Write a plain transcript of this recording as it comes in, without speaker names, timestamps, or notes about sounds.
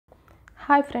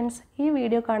Hi friends, this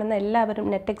video കാണുന്ന എല്ലാവരും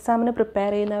net എക്സാമിന്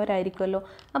പ്രിപ്പയർ ചെയ്യുന്നവരായിരിക്കുമല്ലോ.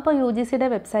 അപ്പോൾ യുജിസിയുടെ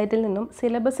വെബ്സൈറ്റിൽ നിന്നും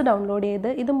സിലബസ് ഡൗൺലോഡ് ചെയ്ത്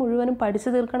ഇത് മുഴുവനും പഠിച്ചു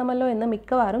തീർക്കണമല്ലോ എന്ന്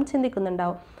മിക്കവാറും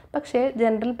ചിന്തിക്കുന്നുണ്ടാവും. പക്ഷേ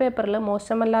ജനറൽ പേപ്പറിൽ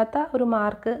മോശമല്ലാത്ത ഒരു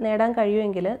മാർക്ക് നേടാൻ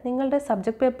കഴിയുമെങ്കിൽ നിങ്ങളുടെ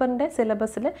സബ്ജക്റ്റ് പേപ്പറിൻ്റെ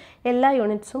സിലബസിൽ എല്ലാ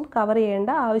യൂണിറ്റ്സും കവർ ചെയ്യേണ്ട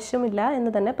ആവശ്യമില്ല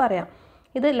എന്ന് തന്നെ പറയാം.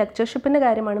 ഇത് ലെക്ചർഷിപ്പിൻ്റെ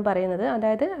കാര്യമാണ് പറയുന്നത്.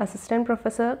 അതായത് അസിസ്റ്റൻറ്റ്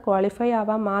പ്രൊഫസർ ക്വാളിഫൈ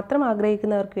ആവാൻ മാത്രം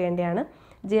ആഗ്രഹിക്കുന്നവർക്ക് വേണ്ടിയാണ്.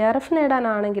 JRF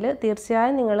നേടാനാണെങ്കിൽ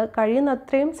തീർച്ചയായും നിങ്ങൾ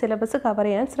കഴിയുന്നത്രയും സിലബസ് കവർ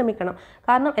ചെയ്യാൻ ശ്രമിക്കണം.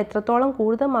 കാരണം എത്രത്തോളം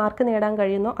കൂടുതൽ മാർക്ക് നേടാൻ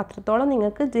കഴിയുന്നോ അത്രത്തോളം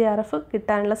നിങ്ങൾക്ക് JRF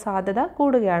കിട്ടാനുള്ള സാധ്യത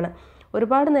കൂടുകയാണ്.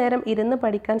 ഒരുപാട് നേരം ഇരുന്ന്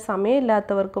പഠിക്കാൻ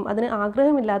സമയമില്ലാത്തവർക്കും അതിന്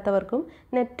ആഗ്രഹമില്ലാത്തവർക്കും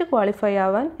നെറ്റ് ക്വാളിഫൈ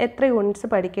ആവാൻ എത്ര യൂണിറ്റ്സ്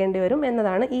പഠിക്കേണ്ടി വരും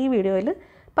എന്നതാണ് ഈ വീഡിയോയിൽ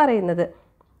പറയുന്നത്.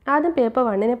 ആദ്യം പേപ്പർ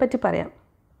 1നെ പറ്റി പറയാം.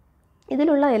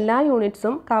 ഇതിലുള്ള എല്ലാ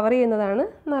യൂണിറ്റ്സും കവർ ചെയ്യുന്നതാണ്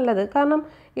നല്ലത്. കാരണം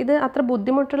ഇത് അത്ര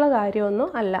ബുദ്ധിമുട്ടുള്ള കാര്യമൊന്നും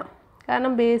അല്ല.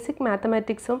 കാരണം ബേസിക്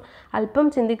മാത്തമാറ്റിക്സും അല്പം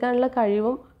ചിന്തിക്കാനുള്ള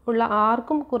കഴിവും ഉള്ള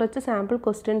ആർക്കും കുറച്ച് സാമ്പിൾ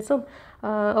ക്വസ്റ്റ്യൻസും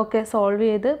ഒക്കെ സോൾവ്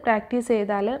ചെയ്ത് പ്രാക്ടീസ്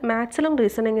ചെയ്താൽ മാത്സിലും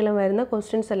റീസണിങ്ങിലും വരുന്ന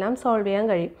ക്വസ്റ്റ്യൻസ് എല്ലാം സോൾവ് ചെയ്യാൻ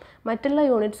കഴിയും. മറ്റുള്ള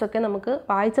യൂണിറ്റ്സൊക്കെ നമുക്ക്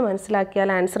വായിച്ച്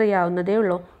മനസ്സിലാക്കിയാൽ ആൻസർ ചെയ്യാവുന്നതേ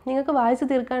ഉള്ളൂ. നിങ്ങൾക്ക് വായിച്ച്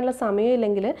തീർക്കാനുള്ള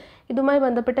സമയമില്ലെങ്കിൽ ഇതുമായി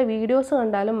ബന്ധപ്പെട്ട വീഡിയോസ്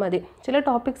കണ്ടാലും മതി. ചില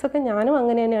ടോപ്പിക്സൊക്കെ ഞാനും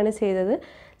അങ്ങനെ തന്നെയാണ് ചെയ്തത്.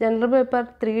 ജനറൽ പേപ്പർ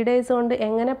 3 days കൊണ്ട്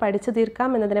എങ്ങനെ പഠിച്ചു തീർക്കാം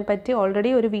എന്നതിനെപ്പറ്റി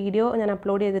ഓൾറെഡി ഒരു വീഡിയോ ഞാൻ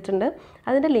അപ്ലോഡ് ചെയ്തിട്ടുണ്ട്.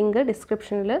 അതിൻ്റെ ലിങ്ക്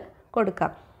ഡിസ്ക്രിപ്ഷനിൽ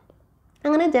കൊടുക്കാം.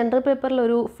 അങ്ങനെ ജനറൽ പേപ്പറിൽ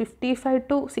ഒരു 55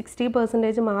 to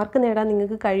 60% മാർക്ക് നേടാൻ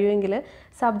നിങ്ങൾക്ക് കഴിയുമെങ്കിൽ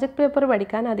സബ്ജക്റ്റ് പേപ്പർ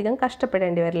പഠിക്കാൻ അധികം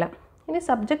കഷ്ടപ്പെടേണ്ടി വരില്ല. ഇനി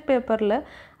സബ്ജക്റ്റ് പേപ്പറിൽ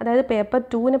അതായത് പേപ്പർ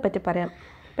 2നെ പറ്റി പറയാം.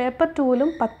 പേപ്പർ 2ലും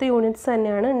 10 യൂണിറ്റ്സ്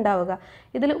തന്നെയാണ് ഉണ്ടാവുക.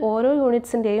 ഇതിൽ ഓരോ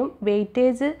യൂണിറ്റ്സിൻ്റെയും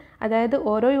വെയിറ്റേജ്, അതായത്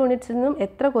ഓരോ യൂണിറ്റ്സിൽ നിന്നും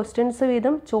എത്ര ക്വസ്റ്റ്യൻസ്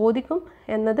വീതം ചോദിക്കും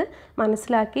എന്നത്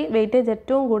മനസ്സിലാക്കി വെയിറ്റേജ്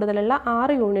ഏറ്റവും കൂടുതലുള്ള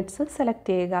 6 യൂണിറ്റ്സ് സെലക്ട്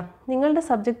ചെയ്യുക. നിങ്ങളുടെ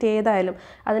സബ്ജക്റ്റ് ഏതായാലും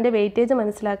അതിൻ്റെ വെയിറ്റേജ്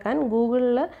മനസ്സിലാക്കാൻ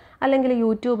ഗൂഗിളിൽ അല്ലെങ്കിൽ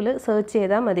യൂട്യൂബിൽ സെർച്ച്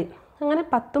ചെയ്താൽ മതി. അങ്ങനെ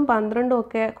 10ഉം 12ഉം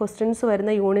ഒക്കെ ക്വസ്റ്റ്യൻസ്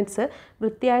വരുന്ന യൂണിറ്റ്സ്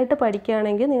വൃത്തിയായിട്ട്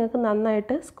പഠിക്കുകയാണെങ്കിൽ നിങ്ങൾക്ക്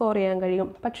നന്നായിട്ട് സ്കോർ ചെയ്യാൻ കഴിയും.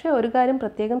 പക്ഷേ ഒരു കാര്യം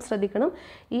പ്രത്യേകം ശ്രദ്ധിക്കണം,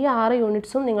 ഈ 6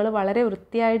 യൂണിറ്റ്സും നിങ്ങൾ വളരെ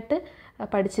വൃത്തിയായിട്ട്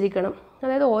പഠിച്ചിരിക്കണം.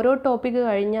 അതായത് ഓരോ ടോപ്പിക്ക്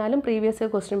കഴിഞ്ഞാലും പ്രീവിയസ് ഇയർ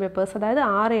ക്വസ്റ്റ്യൻ പേപ്പേഴ്സ്, അതായത്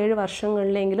 6-7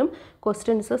 വർഷങ്ങളിലെങ്കിലും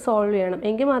ക്വസ്റ്റ്യൻസ് സോൾവ് ചെയ്യണം.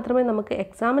 എങ്കിൽ മാത്രമേ നമുക്ക്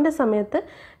എക്സാമിൻ്റെ സമയത്ത്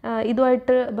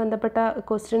ഇതുമായിട്ട് ബന്ധപ്പെട്ട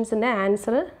ക്വസ്റ്റ്യൻസിൻ്റെ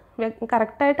ആൻസർ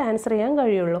കറക്റ്റായിട്ട് ആൻസർ ചെയ്യാൻ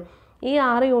കഴിയുള്ളൂ. ഈ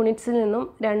 6 യൂണിറ്റ്സിൽ നിന്നും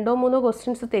 2-3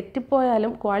 ക്വസ്റ്റ്യൻസ്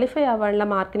തെറ്റിപ്പോയാലും ക്വാളിഫൈ ആവാനുള്ള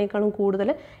മാർക്കിനേക്കാളും കൂടുതൽ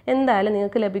എന്തായാലും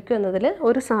നിങ്ങൾക്ക് ലഭിക്കും എന്നതിൽ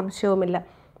ഒരു സംശയവുമില്ല.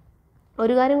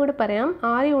 ഒരു കാര്യം കൂടി പറയാം,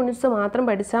 6 യൂണിറ്റ്സ് മാത്രം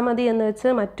പഠിച്ചാൽ മതി എന്ന് വെച്ച്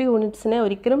മറ്റു യൂണിറ്റ്സിനെ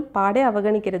ഒരിക്കലും പാടെ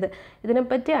അവഗണിക്കരുത്.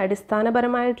 ഇതിനെപ്പറ്റി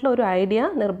അടിസ്ഥാനപരമായിട്ടുള്ള ഒരു ഐഡിയ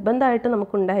നിർബന്ധമായിട്ട്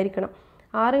നമുക്കുണ്ടായിരിക്കണം.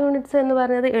 6 യൂണിറ്റ്സ് എന്ന്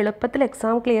പറഞ്ഞത് എളുപ്പത്തിൽ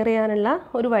എക്സാം ക്ലിയർ ചെയ്യാനുള്ള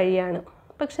ഒരു വഴിയാണ്.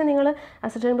 പക്ഷേ നിങ്ങൾ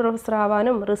അസിസ്റ്റൻറ്റ് പ്രൊഫസർ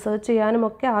ആവാനും റിസർച്ച് ചെയ്യാനും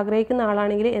ഒക്കെ ആഗ്രഹിക്കുന്ന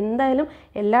ആളാണെങ്കിൽ എന്തായാലും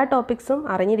എല്ലാ ടോപ്പിക്സും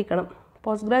അറിഞ്ഞിരിക്കണം.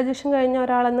 പോസ്റ്റ് ഗ്രാജുവേഷൻ കഴിഞ്ഞ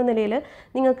ഒരാളെന്ന നിലയിൽ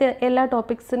നിങ്ങൾക്ക് എല്ലാ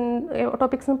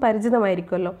ടോപ്പിക്സും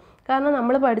പരിചിതമായിരിക്കുമല്ലോ. കാരണം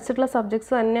നമ്മൾ പഠിച്ചിട്ടുള്ള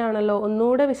സബ്ജക്ട്സ് തന്നെയാണല്ലോ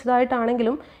ഒന്നുകൂടെ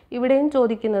വിശദമായിട്ടാണെങ്കിലും ഇവിടെയും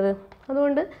ചോദിക്കുന്നത്.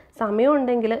 അതുകൊണ്ട്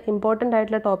സമയമുണ്ടെങ്കിൽ ഇമ്പോർട്ടൻ്റ്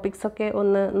ആയിട്ടുള്ള ടോപ്പിക്സൊക്കെ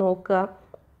ഒന്ന് നോക്കുക.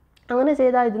 അങ്ങനെ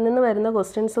ചെയ്താൽ ഇതിൽ നിന്ന് വരുന്ന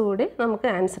ക്വസ്റ്റ്യൻസ് കൂടി നമുക്ക്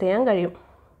ആൻസർ ചെയ്യാൻ കഴിയും.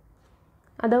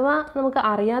 അഥവാ നമുക്ക്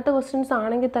അറിയാത്ത ക്വസ്റ്റ്യൻസ്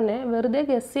ആണെങ്കിൽ തന്നെ വെറുതെ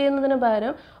ഗസ് ചെയ്യുന്നതിന്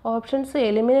പകരം ഓപ്ഷൻസ്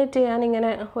എലിമിനേറ്റ് ചെയ്യാൻ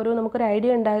ഇങ്ങനെ നമുക്കൊരു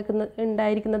ഐഡിയ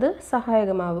ഉണ്ടായിരിക്കുന്നത്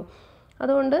സഹായകമാകും.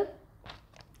 അതുകൊണ്ട്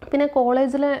പിന്നെ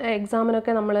കോളേജിലെ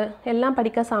എക്സാമിനൊക്കെ നമ്മൾ എല്ലാം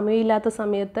പഠിക്കാൻ സമയമില്ലാത്ത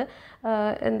സമയത്ത്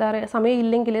എന്താ പറയുക,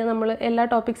 സമയമില്ലെങ്കിൽ നമ്മൾ എല്ലാ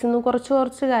ടോപ്പിക്സിൽ നിന്നും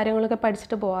കുറച്ച് കാര്യങ്ങളൊക്കെ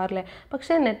പഠിച്ചിട്ട് പോകാറില്ലേ.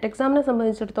 പക്ഷേ നെറ്റ് എക്സാമിനെ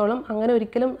സംബന്ധിച്ചിടത്തോളം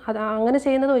അങ്ങനെ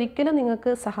ചെയ്യുന്നത് ഒരിക്കലും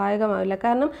നിങ്ങൾക്ക് സഹായകമാവില്ല.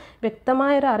 കാരണം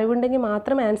വ്യക്തമായൊരു അറിവുണ്ടെങ്കിൽ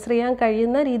മാത്രം ആൻസർ ചെയ്യാൻ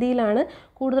കഴിയുന്ന രീതിയിലാണ്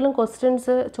കൂടുതലും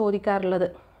ക്വസ്റ്റ്യൻസ് ചോദിക്കാറുള്ളത്.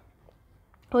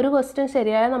 ഒരു ക്വസ്റ്റ്യൻ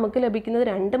ശരിയായ നമുക്ക് ലഭിക്കുന്നത്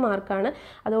 2 മാർക്കാണ്.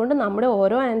 അതുകൊണ്ട് നമ്മുടെ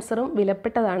ഓരോ ആൻസറും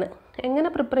വിലപ്പെട്ടതാണ്. എങ്ങനെ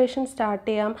പ്രിപ്പറേഷൻ സ്റ്റാർട്ട്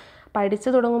ചെയ്യാം, പഠിച്ചു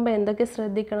തുടങ്ങുമ്പോൾ എന്തൊക്കെ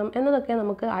ശ്രദ്ധിക്കണം എന്നതൊക്കെ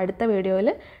നമുക്ക് അടുത്ത വീഡിയോയിൽ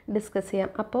ഡിസ്കസ് ചെയ്യാം.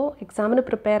 അപ്പോൾ എക്സാമിന്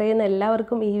പ്രിപ്പയർ ചെയ്യുന്ന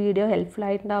എല്ലാവർക്കും ഈ വീഡിയോ ഹെൽപ്ഫുൾ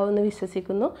ആയിട്ടുണ്ടാവുമെന്ന്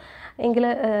വിശ്വസിക്കുന്നു. എങ്കിൽ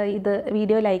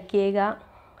വീഡിയോ ലൈക്ക് ചെയ്യുക,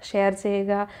 ഷെയർ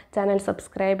ചെയ്യുക, ചാനൽ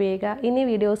സബ്സ്ക്രൈബ് ചെയ്യുക. ഇനി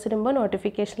വീഡിയോസ് ഇടുമ്പോൾ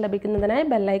നോട്ടിഫിക്കേഷൻ ലഭിക്കുന്നതിനായി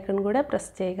ബെല്ലൈക്കൺ കൂടെ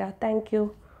പ്രസ് ചെയ്യുക. താങ്ക്